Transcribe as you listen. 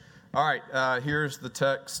All right, here's the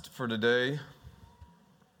text for today.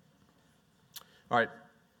 All right,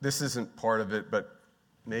 this isn't part of it, but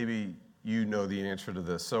maybe you know the answer to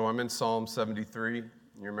this. So I'm in Psalm 73. You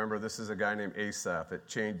remember this is a guy named Asaph. It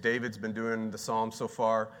changed. David's been doing the Psalms so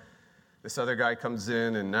far. This other guy comes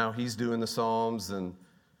in, and now he's doing the Psalms, and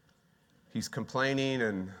he's complaining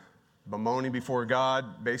and bemoaning before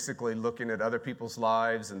God, basically looking at other people's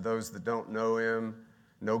lives and those that don't know him,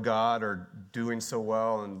 know God, are doing so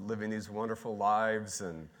well and living these wonderful lives,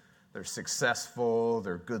 and they're successful,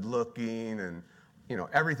 they're good looking, and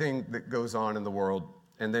everything that goes on in the world.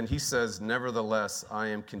 And then he says, nevertheless, I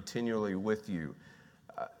am continually with you.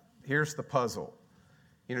 Here's the puzzle.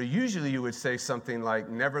 Usually you would say something like,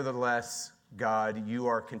 nevertheless, God, you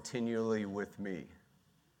are continually with me,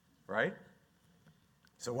 right?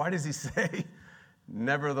 So why does he say,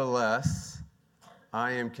 nevertheless,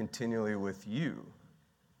 I am continually with you?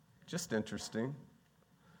 Just interesting.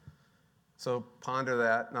 So ponder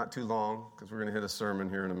that, not too long, because we're going to hit a sermon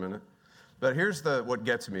here in a minute. But here's what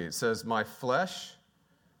gets me. It says, my flesh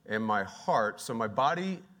and my heart, so my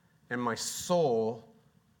body and my soul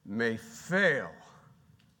may fail,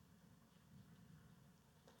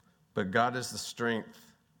 but God is the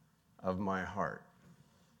strength of my heart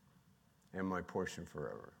and my portion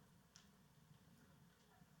forever.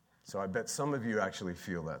 So I bet some of you actually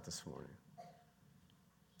feel that this morning.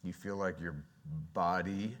 You feel like your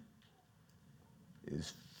body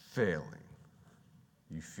is failing.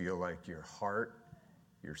 You feel like your heart,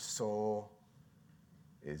 your soul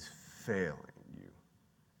is failing you.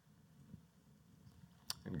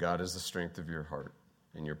 And God is the strength of your heart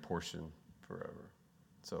and your portion forever.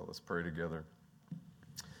 So let's pray together.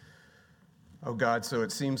 Oh God, so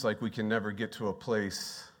it seems like we can never get to a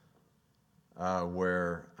place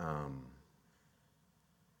where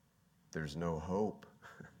there's no hope.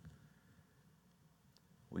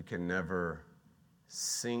 We can never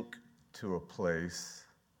sink to a place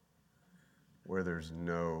where there's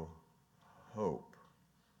no hope.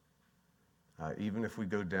 Even if we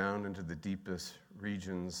go down into the deepest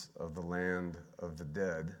regions of the land of the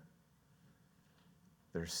dead,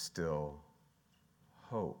 there's still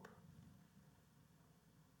hope.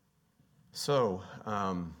 So,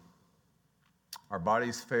 our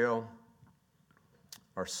bodies fail,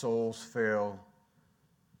 our souls fail,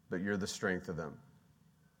 but you're the strength of them.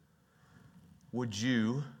 Would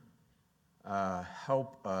you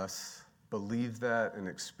help us believe that and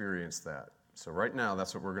experience that? So right now,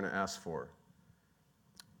 that's what we're going to ask for.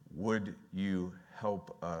 Would you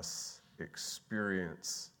help us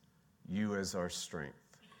experience you as our strength?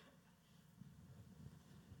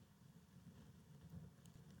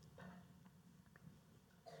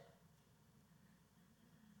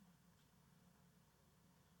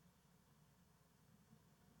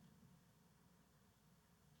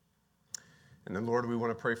 And then, Lord, we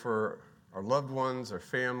want to pray for our loved ones, our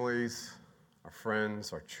families, our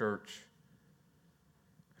friends, our church,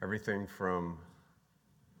 everything from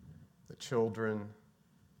the children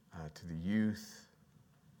to the youth,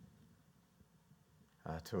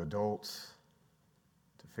 to adults,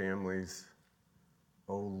 to families.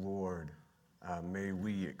 Oh, Lord, may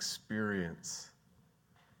we experience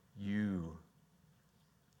you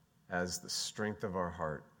as the strength of our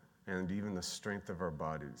heart and even the strength of our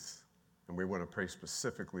bodies. And we want to pray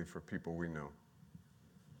specifically for people we know.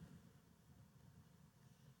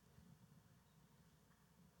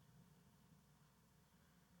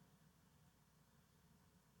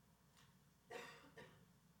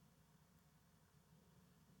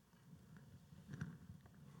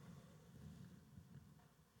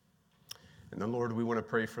 And then, Lord, we want to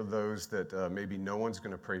pray for those that maybe no one's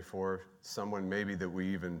going to pray for, someone maybe that we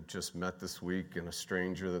even just met this week, and a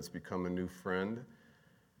stranger that's become a new friend.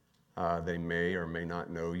 They may or may not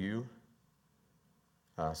know you.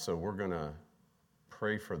 So we're going to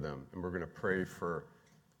pray for them, and we're going to pray for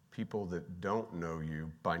people that don't know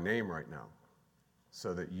you by name right now,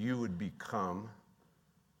 so that you would become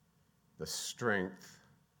the strength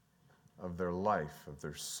of their life, of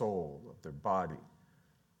their soul, of their body.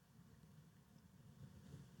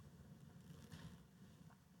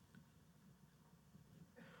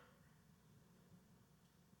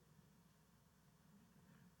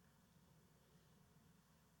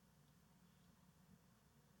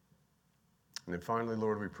 And then finally,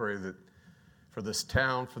 Lord, we pray that for this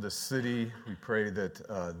town, for this city, we pray that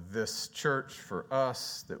this church, for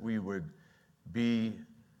us, that we would be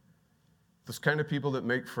those kind of people that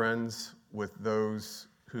make friends with those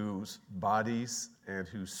whose bodies and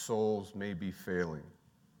whose souls may be failing.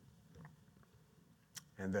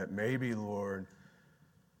 And that maybe, Lord,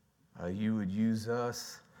 you would use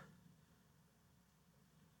us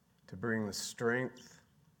to bring the strength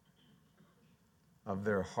of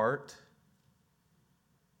their heart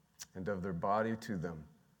and of their body to them.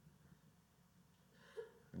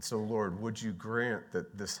 And so, Lord, would you grant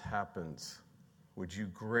that this happens? Would you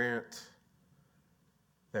grant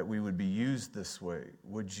that we would be used this way?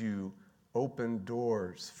 Would you open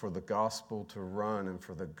doors for the gospel to run and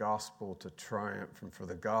for the gospel to triumph and for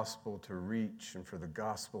the gospel to reach and for the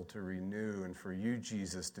gospel to renew and for you,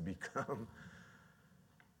 Jesus, to become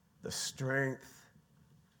the strength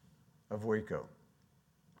of Waco,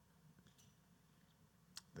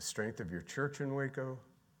 the strength of your church in Waco,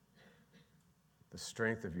 the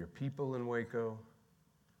strength of your people in Waco,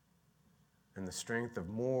 and the strength of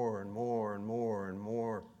more and more and more and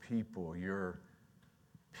more people, your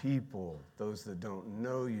people, those that don't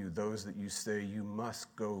know you, those that you say you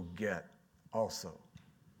must go get also.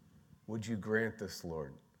 Would you grant this,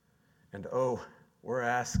 Lord? And we're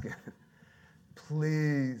asking,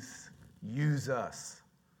 please use us.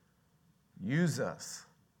 Use us.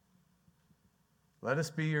 Let us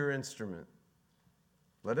be your instrument.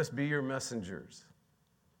 Let us be your messengers.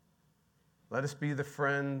 Let us be the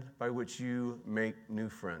friend by which you make new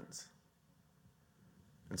friends.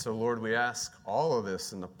 And so, Lord, we ask all of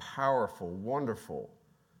this in the powerful, wonderful,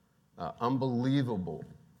 unbelievable,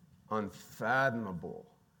 unfathomable,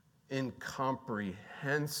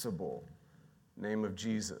 incomprehensible name of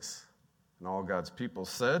Jesus. And all God's people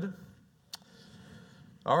said,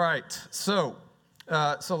 all right, so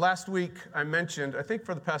last week I mentioned, I think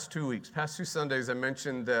for the past 2 weeks, past 2 Sundays, I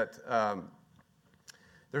mentioned that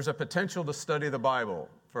there's a potential to study the Bible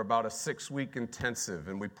for about a 6-week intensive.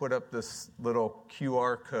 And we put up this little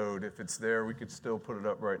QR code. If it's there, we could still put it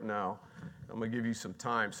up right now. I'm going to give you some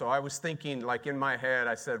time. So I was thinking, like in my head,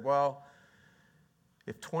 I said, well,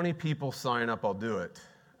 if 20 people sign up, I'll do it.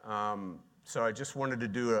 So I just wanted to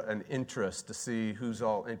do an interest to see who's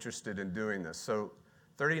all interested in doing this. So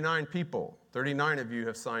 39 people, 39 of you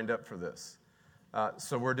have signed up for this.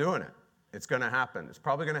 So we're doing it. It's going to happen. It's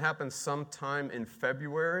probably going to happen sometime in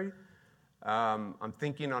February. I'm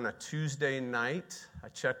thinking on a Tuesday night. I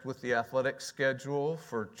checked with the athletic schedule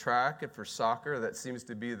for track and for soccer. That seems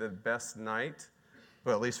to be the best night,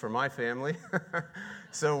 well, at least for my family.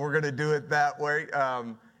 So we're going to do it that way.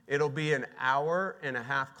 It'll be an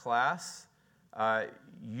hour-and-a-half class.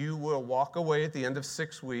 You will walk away at the end of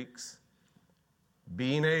 6 weeks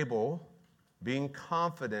being able, being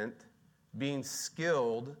confident, being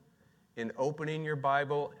skilled in opening your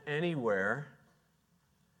Bible anywhere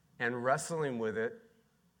and wrestling with it,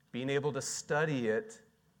 being able to study it,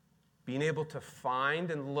 being able to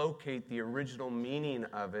find and locate the original meaning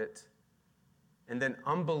of it, and then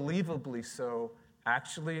unbelievably so,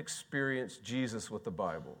 actually experience Jesus with the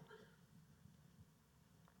Bible.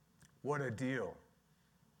 What a deal.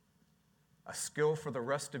 A skill for the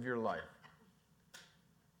rest of your life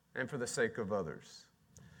and for the sake of others.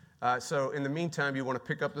 So in the meantime, you want to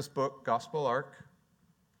pick up this book, Gospel Arc,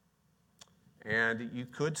 and you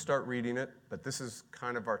could start reading it, but this is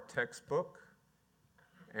kind of our textbook,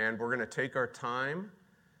 and we're going to take our time.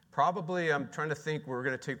 Probably, I'm trying to think, we're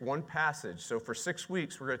going to take one passage. So for 6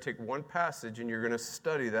 weeks, we're going to take one passage, and you're going to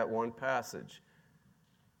study that one passage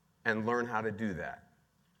and learn how to do that.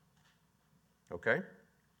 Okay?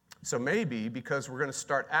 So maybe, because we're going to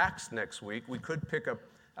start Acts next week, we could pick up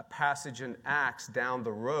a passage in Acts down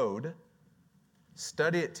the road,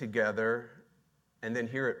 study it together, and then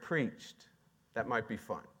hear it preached. That might be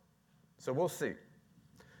fun. So we'll see.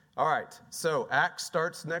 All right, so Acts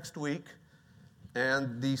starts next week,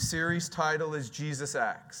 and the series title is Jesus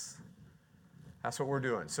Acts. That's what we're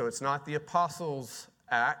doing. So it's not the Apostles'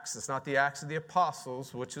 Acts. It's not the Acts of the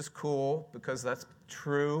Apostles, which is cool because that's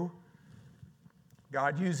true.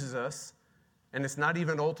 God uses us. And it's not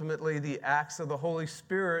even ultimately the acts of the Holy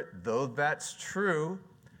Spirit, though that's true.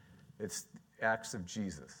 It's the acts of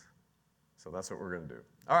Jesus. So that's what we're going to do.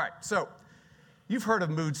 All right, so you've heard of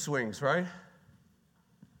mood swings, right?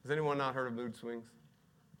 Has anyone not heard of mood swings?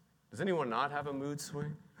 Does anyone not have a mood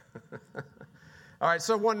swing? All right,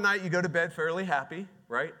 so one night you go to bed fairly happy,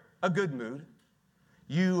 right? A good mood.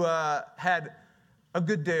 You had a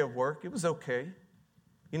good day of work. It was okay.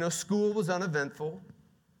 You know, school was uneventful.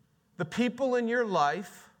 The people in your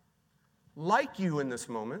life like you in this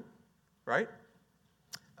moment, right?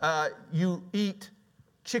 You eat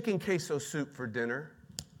chicken queso soup for dinner.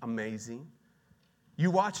 Amazing. You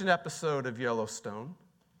watch an episode of Yellowstone.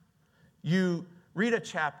 You read a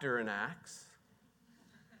chapter in Acts.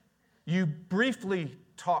 You briefly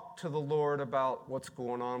talk to the Lord about what's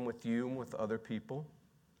going on with you and with other people.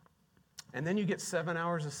 And then you get 7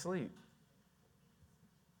 hours of sleep.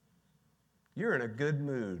 You're in a good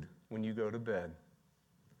mood when you go to bed.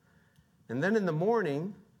 And then in the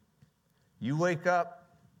morning, you wake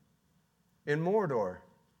up in Mordor.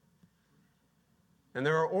 And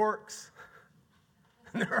there are orcs.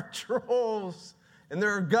 And there are trolls. And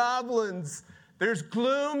there are goblins. There's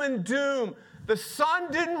gloom and doom. The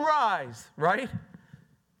sun didn't rise, right?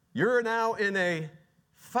 You're now in a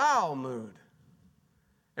foul mood.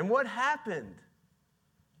 And what happened?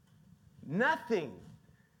 Nothing.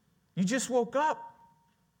 You just woke up.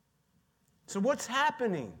 So what's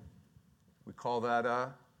happening? We call that a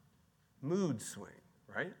mood swing,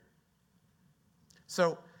 right?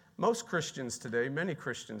 So most Christians today, many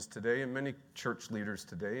Christians today, and many church leaders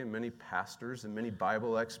today, and many pastors, and many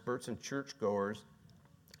Bible experts and churchgoers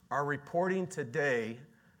are reporting today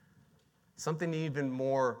something even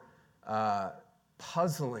more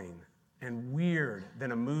puzzling and weird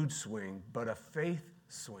than a mood swing, but a faith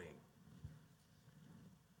swing.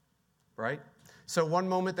 Right? So one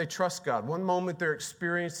moment they trust God. One moment they're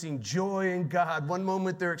experiencing joy in God. One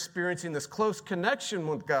moment they're experiencing this close connection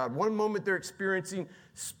with God. One moment they're experiencing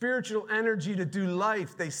spiritual energy to do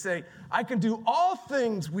life. They say, I can do all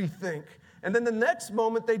things, we think. And then the next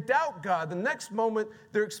moment they doubt God. The next moment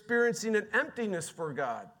they're experiencing an emptiness for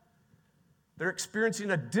God. They're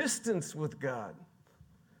experiencing a distance with God.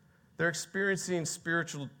 They're experiencing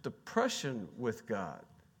spiritual depression with God.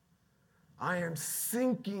 I am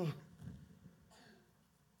sinking,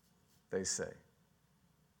 they say.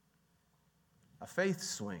 A faith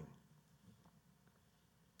swing.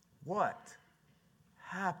 What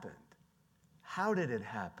happened? How did it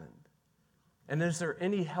happen? And is there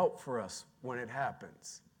any help for us when it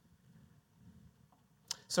happens?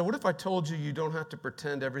 So what if I told you you don't have to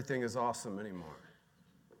pretend everything is awesome anymore?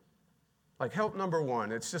 Like help number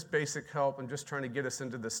one, it's just basic help. I'm just trying to get us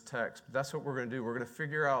into this text. But that's what we're going to do. We're going to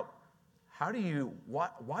figure out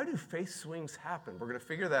why do faith swings happen? We're going to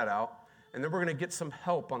figure that out. And then we're going to get some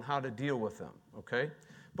help on how to deal with them, okay?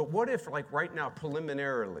 But what if, like right now,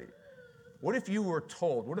 preliminarily, what if you were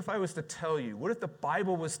told, what if I was to tell you, what if the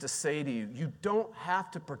Bible was to say to you, you don't have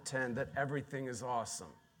to pretend that everything is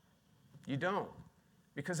awesome. You don't,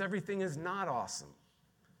 because everything is not awesome.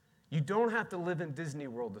 You don't have to live in Disney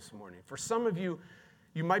World this morning. For some of you,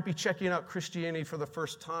 you might be checking out Christianity for the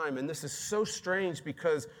first time, and this is so strange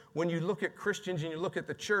because when you look at Christians and you look at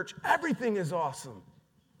the church, everything is awesome.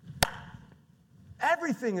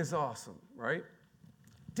 Everything is awesome, right?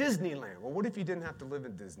 Disneyland. Well, what if you didn't have to live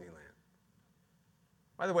in Disneyland?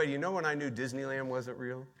 By the way, you know when I knew Disneyland wasn't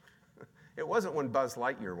real? It wasn't when Buzz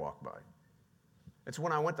Lightyear walked by. It's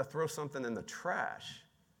when I went to throw something in the trash,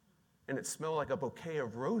 and it smelled like a bouquet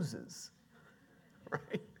of roses,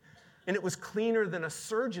 right? And it was cleaner than a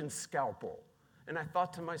surgeon's scalpel. And I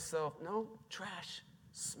thought to myself, no, trash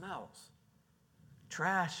smells.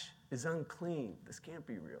 Trash is unclean. This can't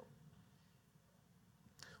be real.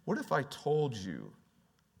 What if I told you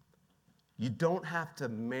you don't have to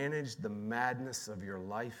manage the madness of your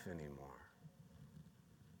life anymore?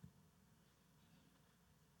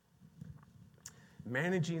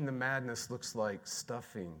 Managing the madness looks like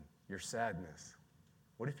stuffing your sadness.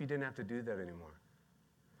 What if you didn't have to do that anymore?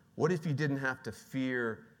 What if you didn't have to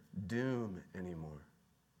fear doom anymore?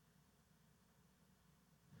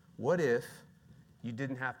 What if you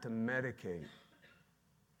didn't have to medicate,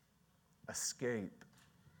 escape,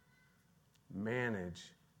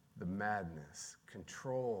 manage the madness,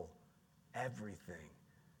 control everything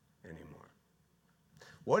anymore?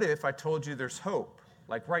 What if I told you there's hope,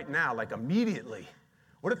 like right now, like immediately?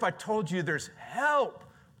 What if I told you there's help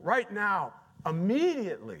right now,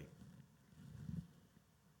 immediately?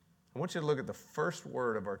 I want you to look at the first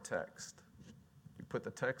word of our text. You put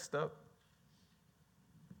the text up.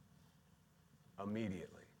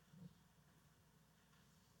 Immediately.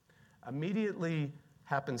 Immediately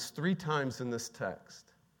happens 3 times in this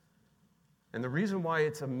text. And the reason why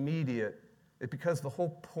it's immediate is because the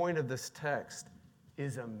whole point of this text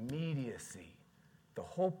is immediacy. The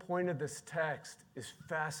whole point of this text is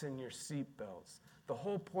fasten your seatbelts. The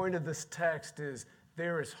whole point of this text is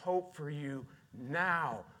there is hope for you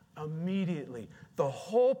now, immediately. The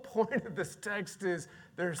whole point of this text is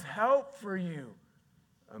there's help for you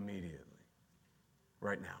immediately,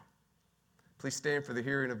 right now. Please stand for the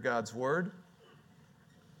hearing of God's word.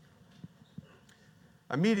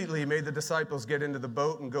 Immediately he made the disciples get into the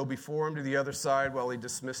boat and go before him to the other side while he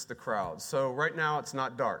dismissed the crowd. So right now it's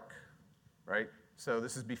not dark, right? So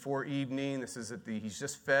this is before evening. This is he's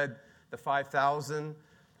just fed the 5,000.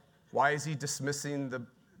 Why is he dismissing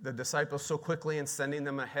the disciples so quickly and sending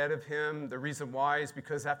them ahead of him? The reason why is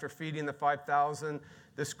because after feeding the 5,000,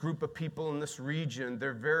 this group of people in this region,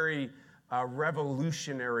 they're very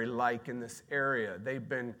revolutionary-like in this area. They've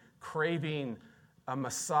been craving a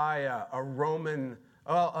Messiah, a Roman,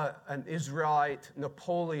 an Israelite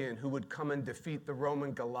Napoleon who would come and defeat the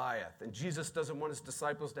Roman Goliath. And Jesus doesn't want his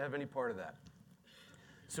disciples to have any part of that.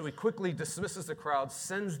 So he quickly dismisses the crowd,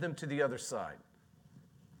 sends them to the other side.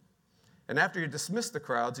 And after he dismissed the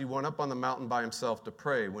crowds, he went up on the mountain by himself to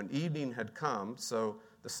pray. When evening had come, so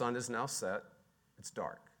the sun is now set, it's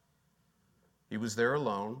dark. He was there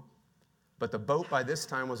alone, but the boat by this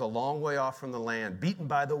time was a long way off from the land, beaten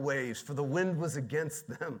by the waves, for the wind was against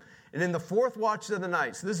them. And in the fourth watch of the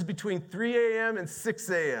night, so this is between 3 a.m. and 6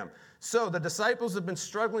 a.m., so the disciples have been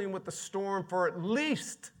struggling with the storm for at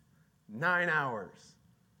least 9 hours.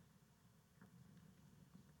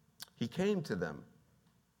 He came to them,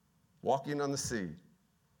 walking on the sea.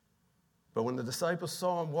 But when the disciples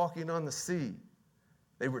saw him walking on the sea,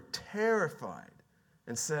 they were terrified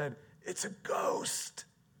and said, "It's a ghost."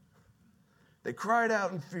 They cried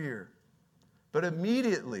out in fear. But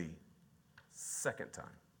immediately, second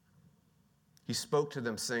time, he spoke to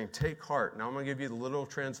them saying, "Take heart." Now I'm going to give you the literal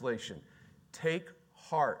translation. "Take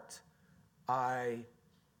heart, I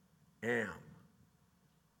am.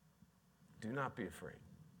 Do not be afraid."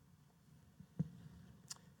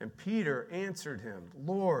 And Peter answered him,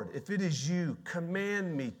 "Lord, if it is you,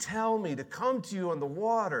 command me, tell me to come to you on the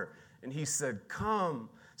water." And he said, "Come."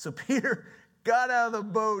 So Peter got out of the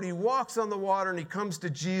boat, he walks on the water, and he comes to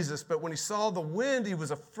Jesus. But when he saw the wind, he was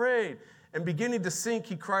afraid. And beginning to sink,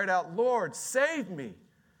 he cried out, "Lord, save me."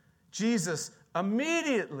 Jesus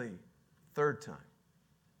immediately, third time,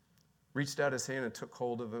 reached out his hand and took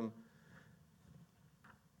hold of him.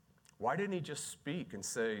 Why didn't he just speak and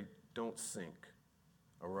say, "Don't sink,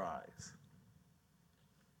 arise"?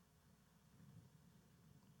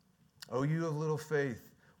 "Oh, you of little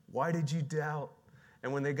faith, why did you doubt?"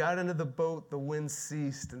 And when they got into the boat, the wind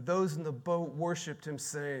ceased, and those in the boat worshiped him,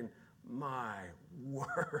 saying, "My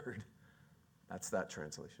word." That's that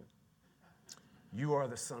translation. "You are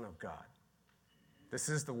the Son of God." This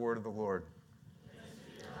is the word of the Lord.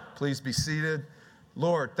 Please be seated.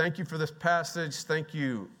 Lord, thank you for this passage. Thank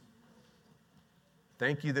you.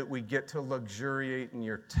 Thank you that we get to luxuriate in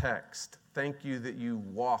your text. Thank you that you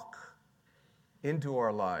walk into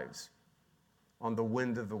our lives on the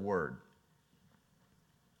wind of the word.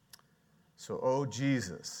 So, oh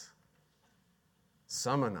Jesus,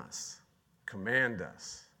 summon us, command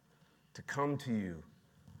us to come to you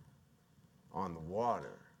on the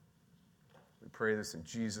water. We pray this in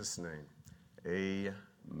Jesus' name.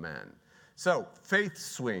 Amen. So, faith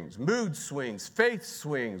swings, mood swings, faith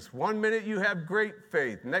swings. 1 minute you have great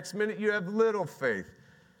faith. Next minute you have little faith.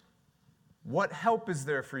 What help is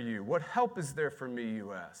there for you? What help is there for me,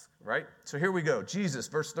 you ask, right? So here we go. Jesus,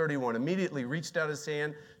 verse 31, immediately reached out his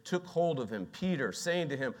hand, took hold of him. Peter, saying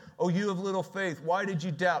to him, "Oh, you of little faith, why did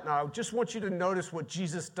you doubt?" Now, I just want you to notice what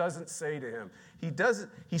Jesus doesn't say to him.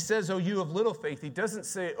 He says, "Oh, you of little faith." He doesn't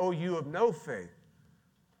say, "Oh, you of no faith."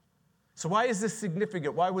 So why is this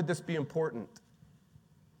significant? Why would this be important?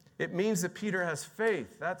 It means that Peter has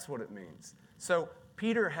faith. That's what it means. So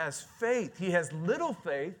Peter has faith. He has little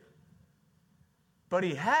faith, but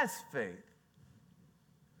he has faith.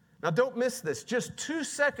 Now, don't miss this. Just 2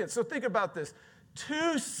 seconds. So think about this.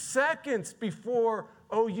 2 seconds before,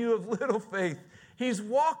 "Oh, you of little faith," he's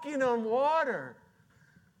walking on water.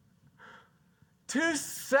 2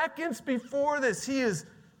 seconds before this, he is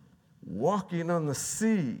walking on the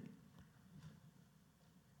sea.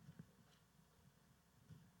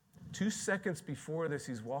 2 seconds before this,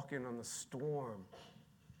 he's walking on the storm.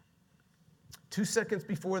 2 seconds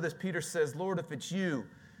before this, Peter says, "Lord, if it's you,"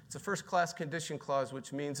 it's a first-class condition clause,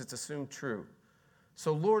 which means it's assumed true.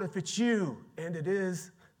 So, "Lord, if it's you," and it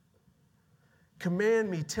is, "command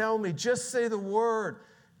me, tell me, just say the word.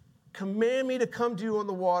 Command me to come to you on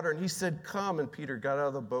the water." And he said, "Come." And Peter got out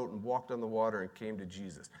of the boat and walked on the water and came to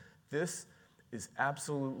Jesus. This is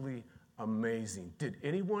absolutely amazing. Did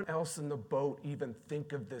anyone else in the boat even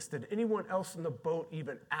think of this? Did anyone else in the boat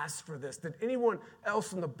even ask for this? Did anyone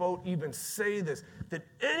else in the boat even say this? Did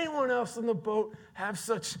anyone else in the boat have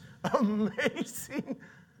such amazing,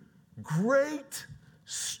 great,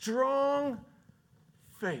 strong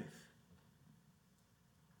faith?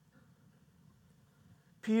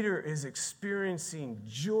 Peter is experiencing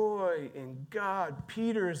joy in God.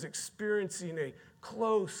 Peter is experiencing a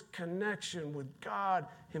close connection with God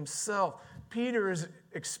himself. Peter is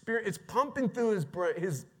it's pumping through his brain,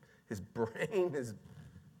 his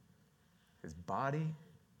body.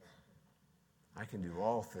 I can do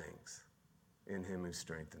all things in him who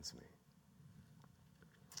strengthens me.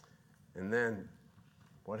 And then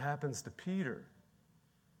what happens to Peter?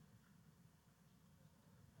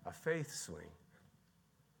 A faith swing.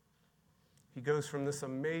 He goes from this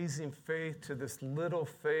amazing faith to this little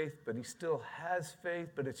faith, but he still has faith,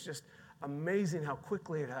 but it's just amazing how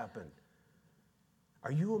quickly it happened.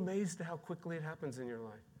 Are you amazed at how quickly it happens in your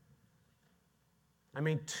life? I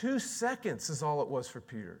mean, 2 seconds is all it was for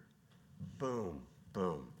Peter. Boom,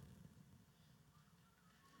 boom.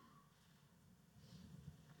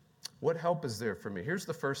 What help is there for me? Here's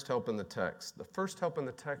the first help in the text. The first help in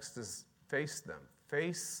the text is face them.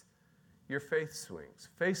 Face your faith swings.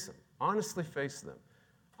 Face them. Honestly face them.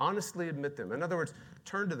 Honestly admit them. In other words,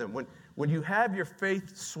 turn to them. When you have your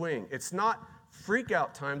faith swing, it's not freak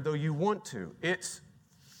out time, though you want to. It's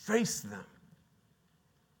face them.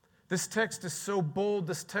 This text is so bold.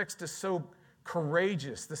 This text is so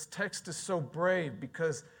courageous. This text is so brave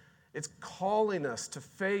because it's calling us to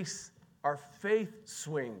face our faith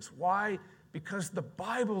swings. Why? Because the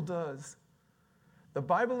Bible does. The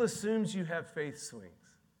Bible assumes you have faith swings.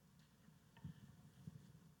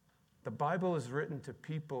 The Bible is written to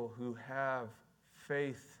people who have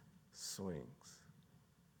faith swings.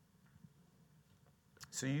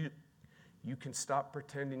 So you can stop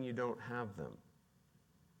pretending you don't have them.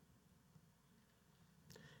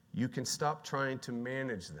 You can stop trying to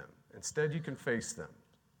manage them. Instead, you can face them.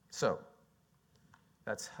 So,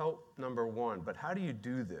 that's help number one. But how do you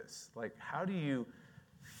do this? Like, how do you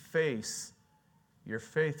face your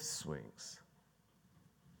faith swings?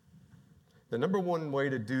 The number one way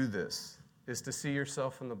to do this is to see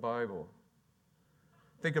yourself in the Bible.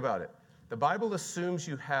 Think about it. The Bible assumes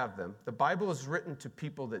you have them. The Bible is written to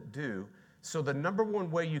people that do. So the number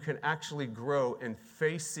one way you can actually grow in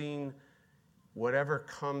facing whatever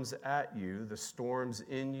comes at you, the storms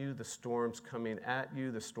in you, the storms coming at you,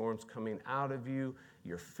 the storms coming out of you,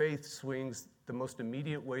 your faith swings, the most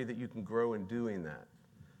immediate way that you can grow in doing that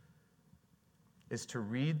is to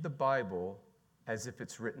read the Bible as if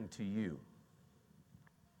it's written to you.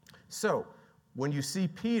 So, when you see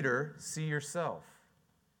Peter, see yourself.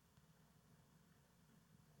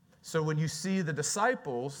 So when you see the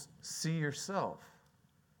disciples, see yourself.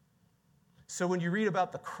 So when you read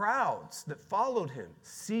about the crowds that followed him,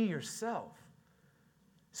 see yourself.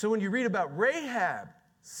 So when you read about Rahab,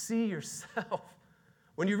 see yourself.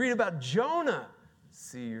 When you read about Jonah,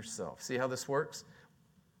 see yourself. See how this works?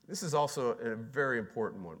 This is also a very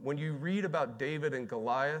important one. When you read about David and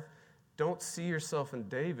Goliath, don't see yourself in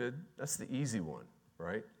David. That's the easy one,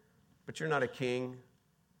 right? But you're not a king,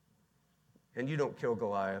 and you don't kill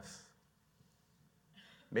Goliaths.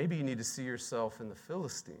 Maybe you need to see yourself in the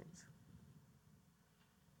Philistines.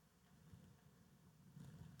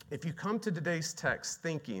 If you come to today's text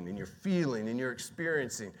thinking and you're feeling and you're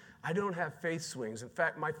experiencing, I don't have faith swings. In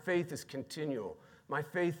fact, my faith is continual. My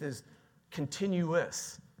faith is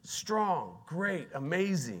continuous, strong, great,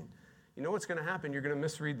 amazing. You know what's going to happen? You're going to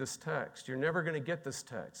misread this text. You're never going to get this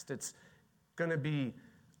text. It's going to be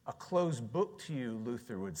a closed book to you,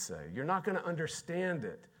 Luther would say. You're not going to understand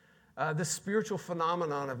it. This spiritual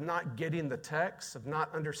phenomenon of not getting the text, of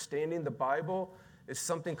not understanding the Bible, is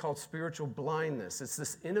something called spiritual blindness. It's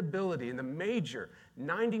this inability, and the major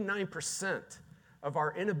 99% of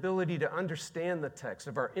our inability to understand the text,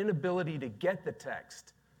 of our inability to get the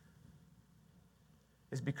text,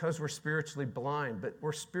 is because we're spiritually blind. But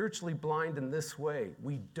we're spiritually blind in this way.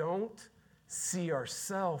 We don't see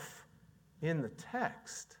ourselves in the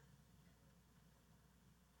text.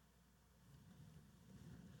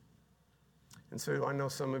 And so I know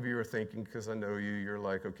some of you are thinking, because I know you, you're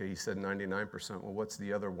like, okay, he said 99%. Well, what's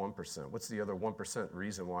the other 1%? What's the other 1%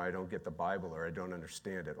 reason why I don't get the Bible or I don't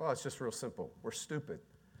understand it? Well, it's just real simple. We're stupid.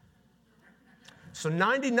 So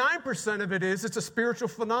 99% of it is, it's a spiritual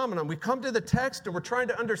phenomenon. We come to the text and we're trying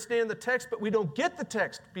to understand the text, but we don't get the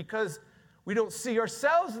text because we don't see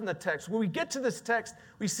ourselves in the text. When we get to this text,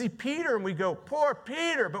 we see Peter and we go, poor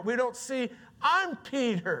Peter, but we don't see, I'm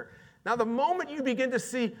Peter. Now, the moment you begin to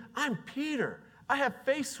see, I'm Peter, I have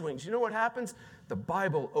faith swings, you know what happens? The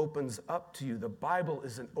Bible opens up to you. The Bible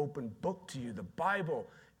is an open book to you. The Bible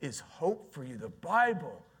is hope for you. The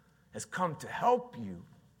Bible has come to help you.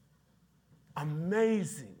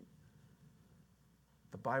 Amazing.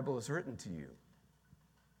 The Bible is written to you.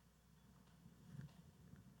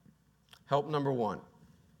 Help number one.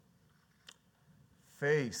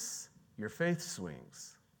 Face your faith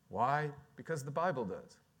swings. Why? Because the Bible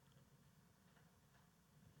does.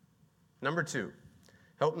 Number two.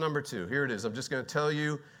 Help number two. Here it is. I'm just going to tell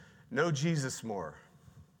you, know Jesus more.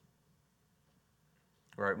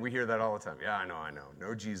 Right, we hear that all the time. Yeah, I know.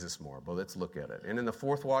 Know Jesus more. But let's look at it. And in the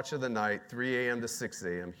fourth watch of the night, 3 a.m. to 6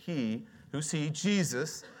 a.m., he, who's he?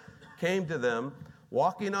 Jesus, came to them,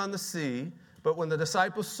 walking on the sea, But when the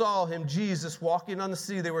disciples saw him, Jesus, walking on the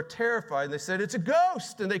sea, they were terrified. And they said, "It's a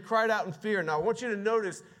ghost!" And they cried out in fear. Now, I want you to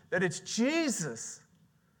notice that it's Jesus,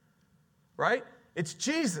 right? It's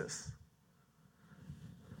Jesus.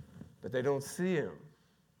 But they don't see him.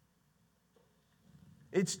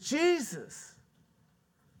 It's Jesus.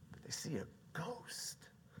 But they see a ghost.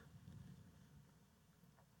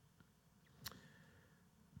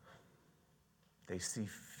 They see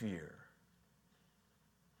fear.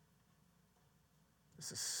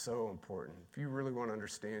 This is so important. If you really want to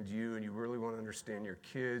understand you, and you really want to understand your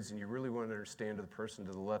kids, and you really want to understand the person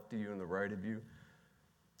to the left of you and the right of you,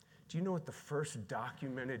 do you know what the first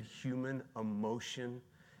documented human emotion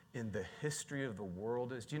in the history of the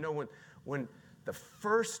world is? Do you know when the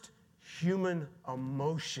first human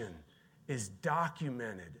emotion is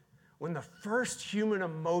documented, when the first human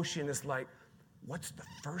emotion is like, what's the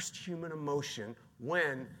first human emotion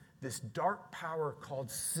when this dark power called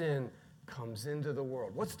sin comes into the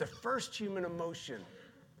world? What's the first human emotion?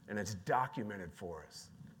 And it's documented for us.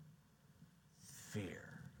 Fear.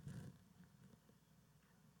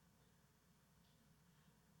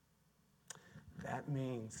 That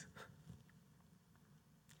means,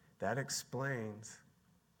 that explains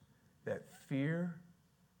that fear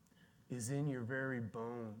is in your very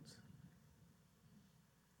bones.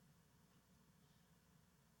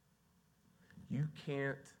 You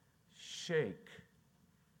can't shake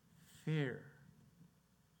fear.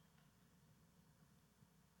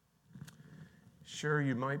 Sure,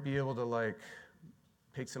 you might be able to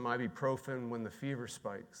take some ibuprofen when the fever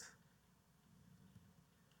spikes.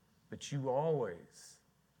 But you always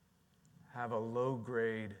have a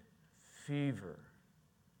low-grade fever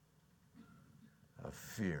of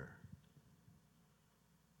fear.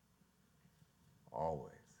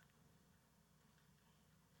 Always.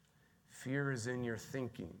 Fear is in your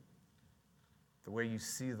thinking, the way you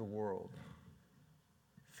see the world.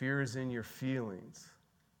 Fear is in your feelings,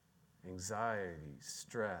 anxiety,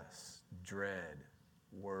 stress, dread,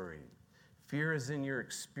 worry. Fear is in your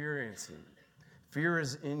experiencing. Fear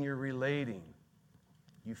is in your relating.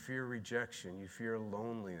 You fear rejection. You fear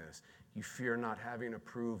loneliness. You fear not having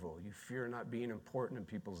approval. You fear not being important in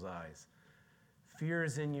people's eyes. Fear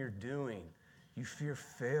is in your doing. You fear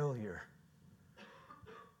failure.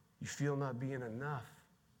 You feel not being enough.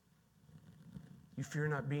 You fear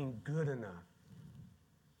not being good enough.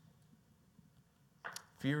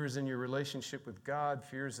 Fear is in your relationship with God.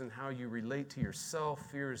 Fear is in how you relate to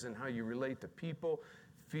yourself. Fear is in how you relate to people.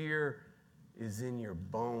 Fear is in your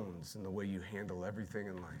bones and the way you handle everything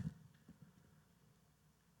in life.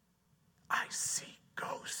 I see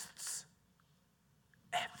ghosts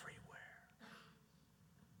everywhere.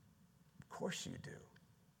 Of course you do.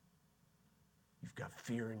 You've got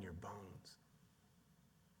fear in your bones.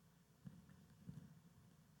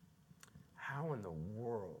 How in the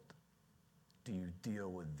world do you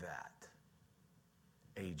deal with that?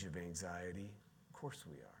 Age of anxiety? Of course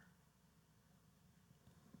we are.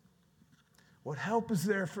 What help is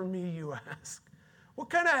there for me, you ask? What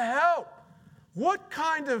kind of help? What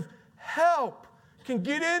kind of help can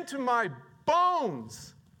get into my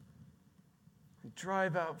bones and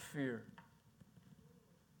drive out fear?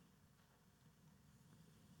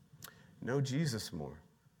 Know Jesus more.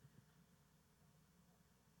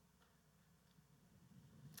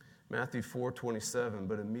 Matthew 4:27,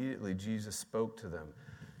 but immediately Jesus spoke to them.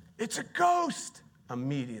 It's a ghost!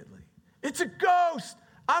 Immediately. It's a ghost!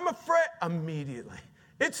 I'm afraid. Immediately.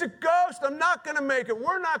 It's a ghost. I'm not going to make it.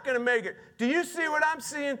 We're not going to make it. Do you see what I'm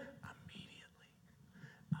seeing? Immediately.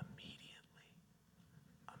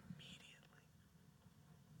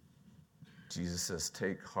 Jesus says,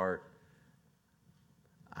 take heart.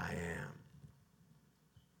 I am.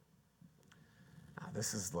 Now,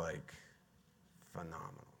 this is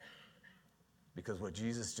phenomenal. Because what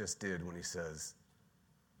Jesus just did when he says,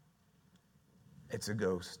 it's a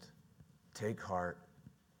ghost, take heart,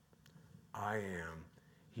 I am,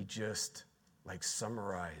 he just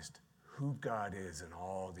summarized who God is in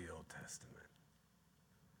all the Old Testament.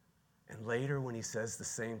 And later when he says the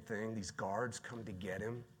same thing, these guards come to get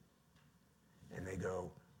him and they go,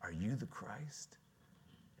 are you the Christ?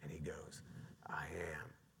 And he goes, I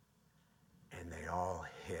am. And they all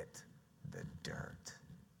hit the dirt.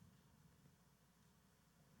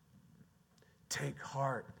 Take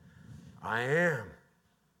heart, I am.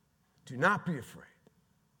 Do not be afraid.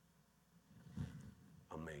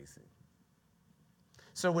 Amazing.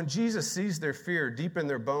 So when Jesus sees their fear deep in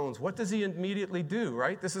their bones, what does he immediately do,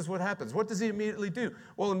 right? This is what happens. What does he immediately do?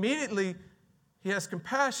 Well, immediately, he has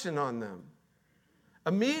compassion on them.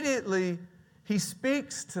 Immediately, he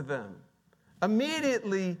speaks to them.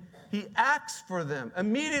 Immediately, He acts for them.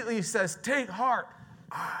 Immediately he says, take heart.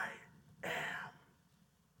 I am.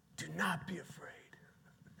 Do not be afraid.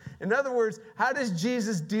 In other words, how does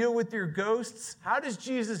Jesus deal with your ghosts? How does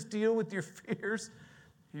Jesus deal with your fears?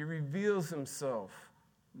 He reveals himself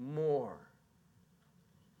more.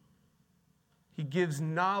 He gives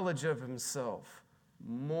knowledge of himself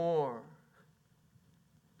more.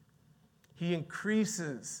 He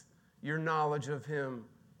increases your knowledge of him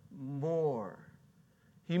more.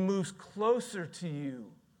 He moves closer to you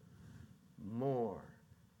more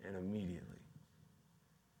and immediately.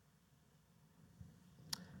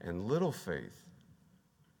 And little faith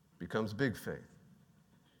becomes big faith.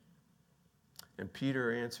 And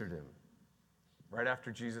Peter answered him right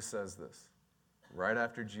after Jesus says this. Right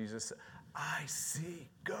after Jesus said, I see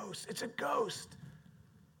ghosts. It's a ghost.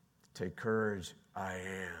 Take courage. I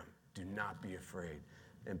am. Do not be afraid.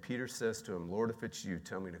 And Peter says to him, Lord, if it's you,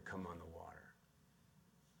 tell me to come on the water.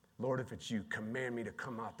 Lord, if it's you, command me to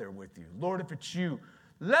come out there with you. Lord, if it's you,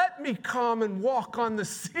 let me come and walk on the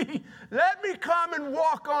sea. Let me come and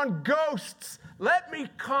walk on ghosts. Let me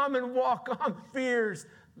come and walk on fears.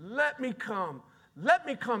 Let me come. Let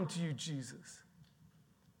me come to you, Jesus.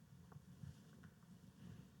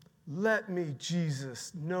 Let me,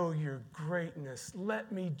 Jesus, know your greatness.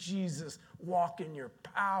 Let me, Jesus, walk in your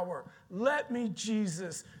power. Let me,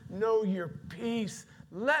 Jesus, know your peace.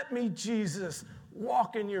 Let me, Jesus,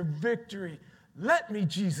 walk in your victory. Let me,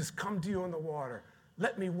 Jesus, come to you on the water.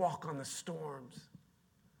 Let me walk on the storms.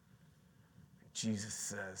 Jesus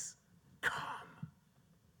says, come,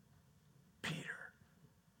 Peter,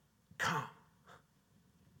 come.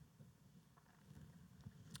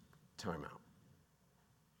 Time out.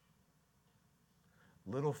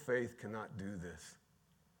 Little faith cannot do this.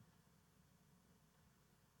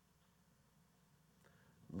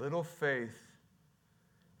 Little faith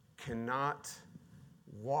cannot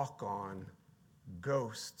walk on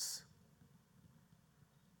ghosts.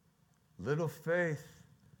 Little faith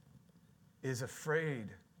is afraid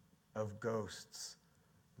of ghosts.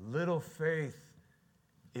 Little faith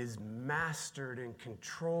is mastered and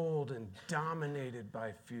controlled and dominated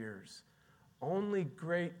by fears. Only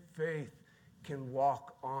great faith can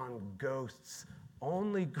walk on ghosts.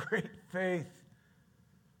 Only great faith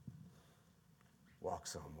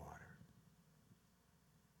walks on water.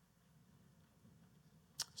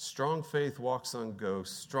 Strong faith walks on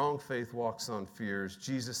ghosts. Strong faith walks on fears.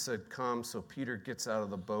 Jesus said, come, so Peter gets out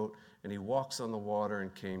of the boat and he walks on the water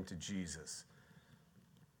and came to Jesus.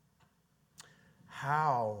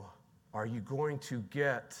 How are you going to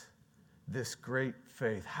get this great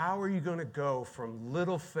faith? How are you going to go from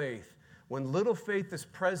little faith? When little faith is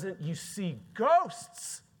present, you see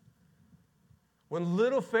ghosts. When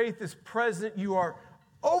little faith is present, you are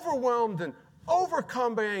overwhelmed and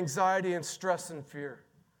overcome by anxiety and stress and fear.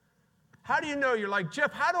 How do you know? You're like,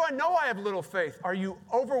 Jeff, how do I know I have little faith? Are you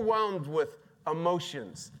overwhelmed with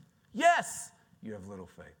emotions? Yes, you have little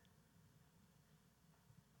faith.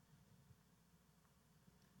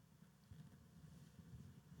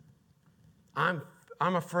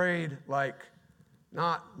 I'm afraid, like,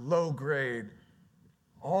 not low grade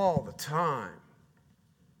all the time.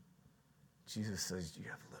 Jesus says, you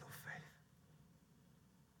have little faith.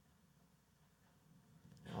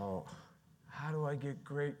 Oh, how do I get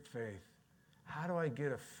great faith? How do I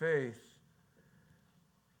get a faith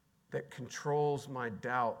that controls my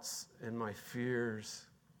doubts and my fears?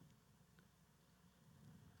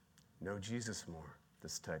 Know Jesus more,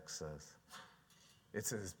 this text says. It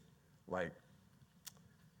says, like,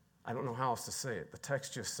 I don't know how else to say it. The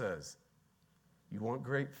text just says, you want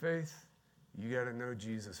great faith? You got to know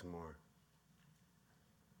Jesus more.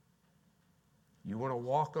 You want to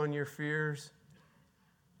walk on your fears?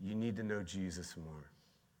 You need to know Jesus more.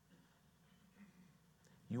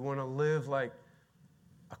 You want to live like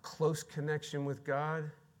a close connection with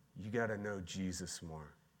God? You got to know Jesus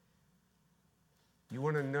more. You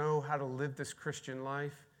want to know how to live this Christian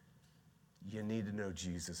life? You need to know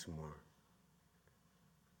Jesus more.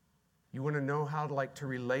 You want to know how to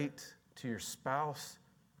relate to your spouse?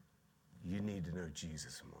 You need to know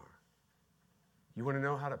Jesus more. You want to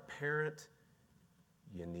know how to parent?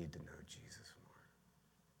 You need to know Jesus more.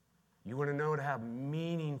 You want to know how to have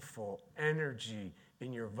meaningful energy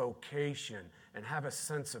in your vocation and have a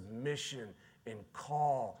sense of mission and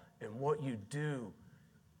call and what you do?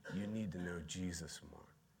 You need to know Jesus more.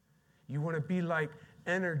 You want to be like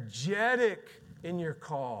energetic in your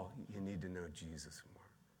call? You need to know Jesus more.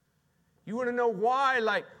 You want to know why?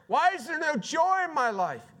 Like, why is there no joy in my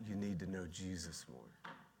life? You need to know Jesus more.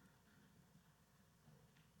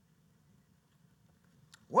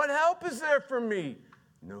 What help is there for me?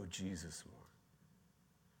 Know Jesus more.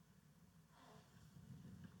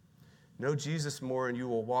 Know Jesus more and you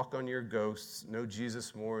will walk on your ghosts. Know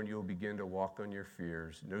Jesus more and you will begin to walk on your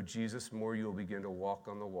fears. Know Jesus more, you will begin to walk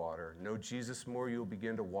on the water. Know Jesus more, you will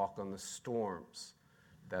begin to walk on the storms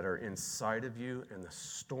that are inside of you and the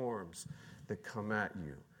storms that come at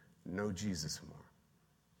you. Know Jesus more.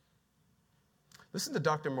 Listen to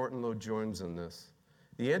Dr. Martin Lloyd-Jones on this.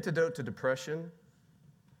 The antidote to depression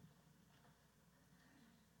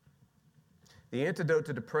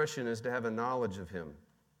is to have a knowledge of him.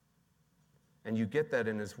 And you get that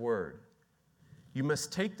in his word. You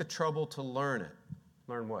must take the trouble to learn it.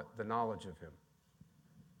 Learn what? The knowledge of him.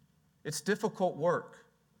 It's difficult work,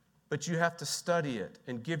 but you have to study it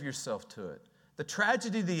and give yourself to it. The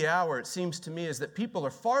tragedy of the hour, it seems to me, is that people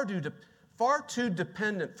are far too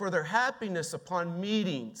dependent for their happiness upon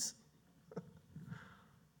meetings.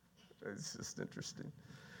 It's just interesting.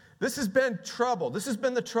 This has been trouble. This has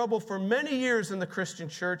been the trouble for many years in the Christian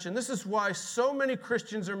church, and this is why so many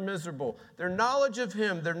Christians are miserable. Their knowledge of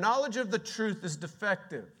him, their knowledge of the truth is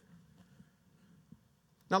defective.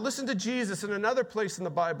 Now listen to Jesus in another place in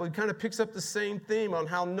the Bible. He kind of picks up the same theme on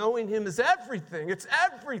how knowing him is everything. It's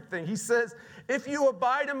everything. He says, if you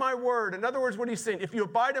abide in my word, in other words, what he's saying, if you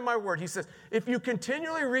abide in my word, he says, if you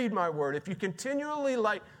continually read my word, if you continually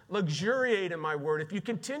luxuriate in my word, if you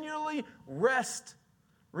continually rest,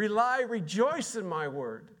 rely, rejoice in my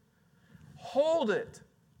word, hold it,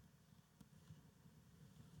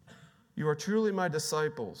 you are truly my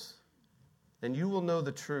disciples, and you will know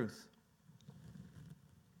the truth.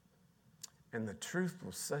 And the truth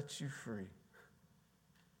will set you free.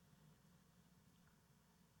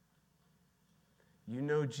 You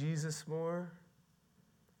know Jesus more,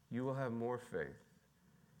 you will have more faith.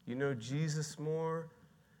 You know Jesus more,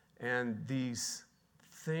 and these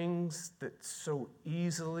things that so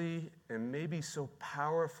easily and maybe so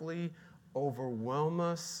powerfully overwhelm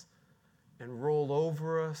us and roll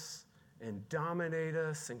over us and dominate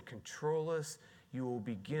us and control us, you will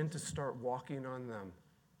begin to start walking on them.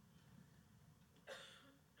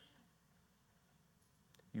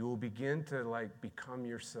 You will begin to become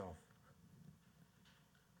yourself.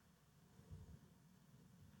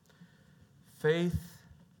 Faith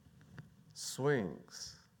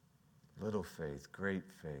swings. Little faith, great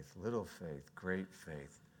faith. Little faith, great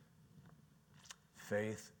faith.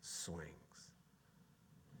 Faith swings.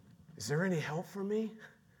 Is there any help for me?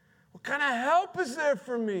 What kind of help is there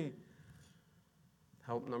for me?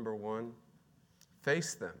 Help number one,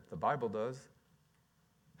 face them. The Bible does.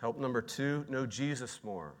 Help number two, know Jesus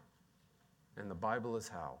more. And the Bible is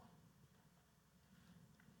how.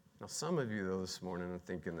 Now, some of you, though, this morning are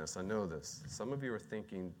thinking this. I know this. Some of you are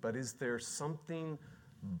thinking, but is there something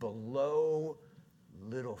below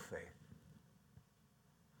little faith?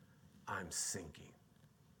 I'm sinking.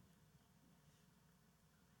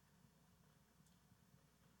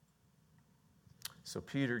 So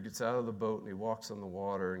Peter gets out of the boat and he walks on the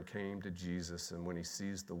water and came to Jesus. And when he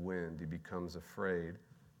sees the wind, he becomes afraid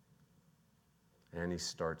and he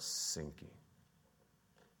starts sinking.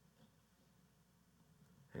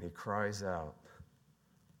 And he cries out,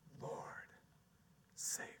 Lord,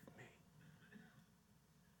 save me.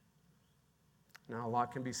 Now, a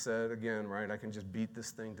lot can be said again, right? I can just beat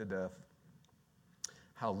this thing to death.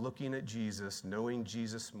 How looking at Jesus, knowing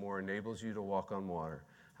Jesus more, enables you to walk on water.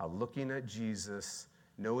 How looking at Jesus,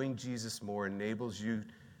 knowing Jesus more, enables you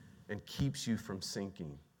and keeps you from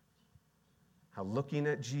sinking. How looking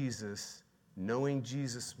at Jesus, knowing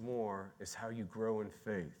Jesus more, is how you grow in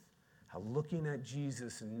faith. How looking at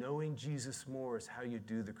Jesus and knowing Jesus more is how you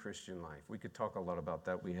do the Christian life. We could talk a lot about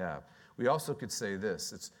that. We have. We also could say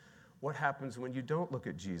this. It's what happens when you don't look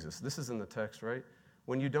at Jesus. This is in the text, right?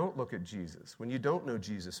 When you don't look at Jesus, when you don't know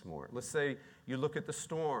Jesus more. Let's say you look at the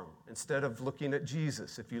storm instead of looking at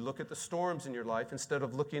Jesus. If you look at the storms in your life instead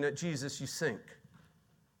of looking at Jesus, you sink.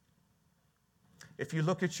 If you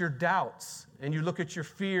look at your doubts and you look at your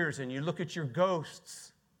fears and you look at your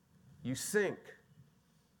ghosts, you sink.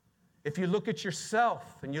 If you look at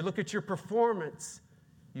yourself and you look at your performance,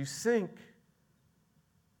 you sink.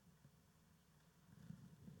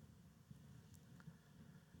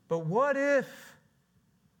 But what if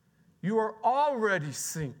you are already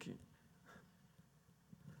sinking?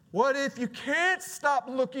 What if you can't stop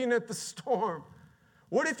looking at the storm?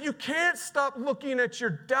 What if you can't stop looking at your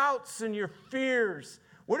doubts and your fears?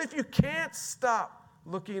 What if you can't stop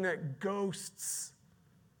looking at ghosts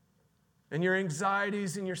and your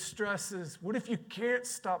anxieties and your stresses? What if you can't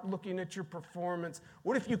stop looking at your performance?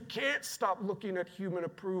 What if you can't stop looking at human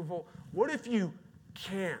approval? What if you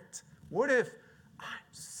can't? What if I'm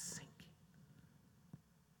sinking?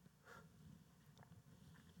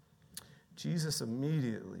 Jesus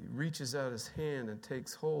immediately reaches out his hand and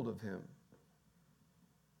takes hold of him.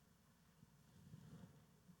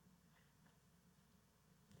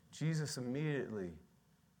 Jesus immediately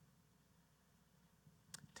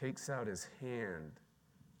takes out his hand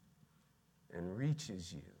and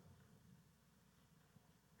reaches you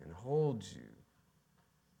and holds you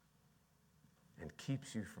and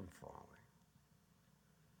keeps you from falling.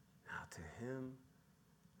 Now to him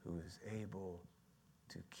who is able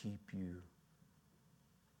to keep you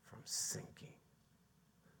from sinking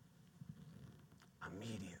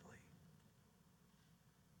immediately.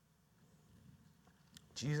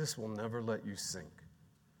 Jesus will never let you sink.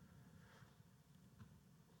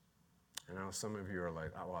 I know some of you are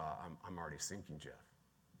like, oh, well, I'm already sinking, Jeff.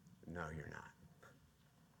 No, you're not.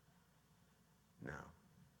 No.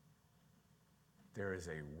 There is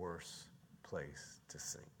a worse place to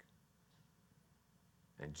sink.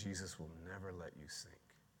 And Jesus will never let you sink.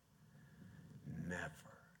 Never.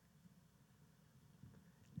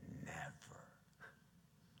 Never.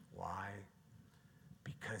 Why?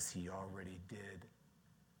 Because he already did.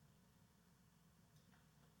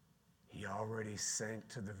 He already sank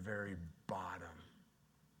to the very bottom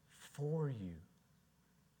for you.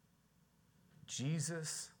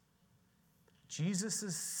 Jesus'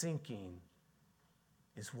 sinking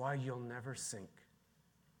is why you'll never sink.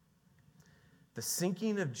 The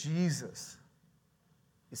sinking of Jesus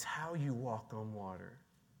is how you walk on water.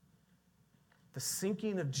 The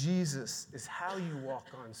sinking of Jesus is how you walk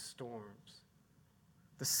on storms.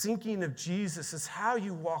 The sinking of Jesus is how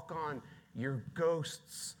you walk on your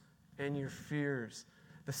ghosts and your fears.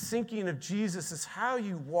 The sinking of Jesus is how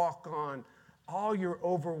you walk on all your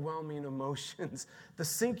overwhelming emotions. The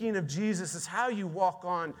sinking of Jesus is how you walk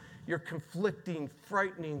on your conflicting,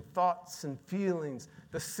 frightening thoughts and feelings.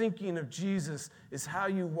 The sinking of Jesus is how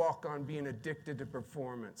you walk on being addicted to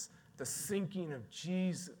performance. The sinking of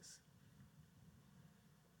Jesus.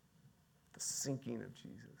 The sinking of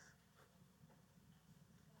Jesus.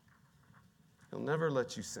 He'll never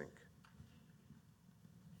let you sink.